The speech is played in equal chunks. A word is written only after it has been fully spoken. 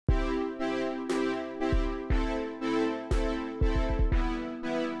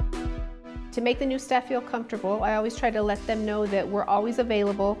To make the new staff feel comfortable, I always try to let them know that we're always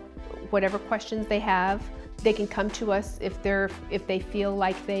available. Whatever questions they have, they can come to us if they feel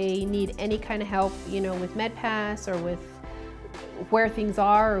like they need any kind of help, you know, with MedPass or with where things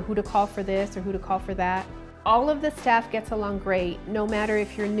are or who to call for this or who to call for that. All of the staff gets along great, no matter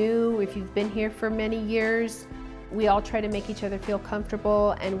if you're new, if you've been here for many years. We all try to make each other feel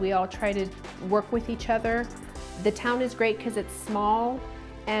comfortable and we all try to work with each other. The town is great because it's small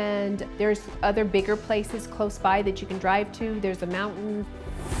and there's other bigger places close by that you can drive to. There's a mountain.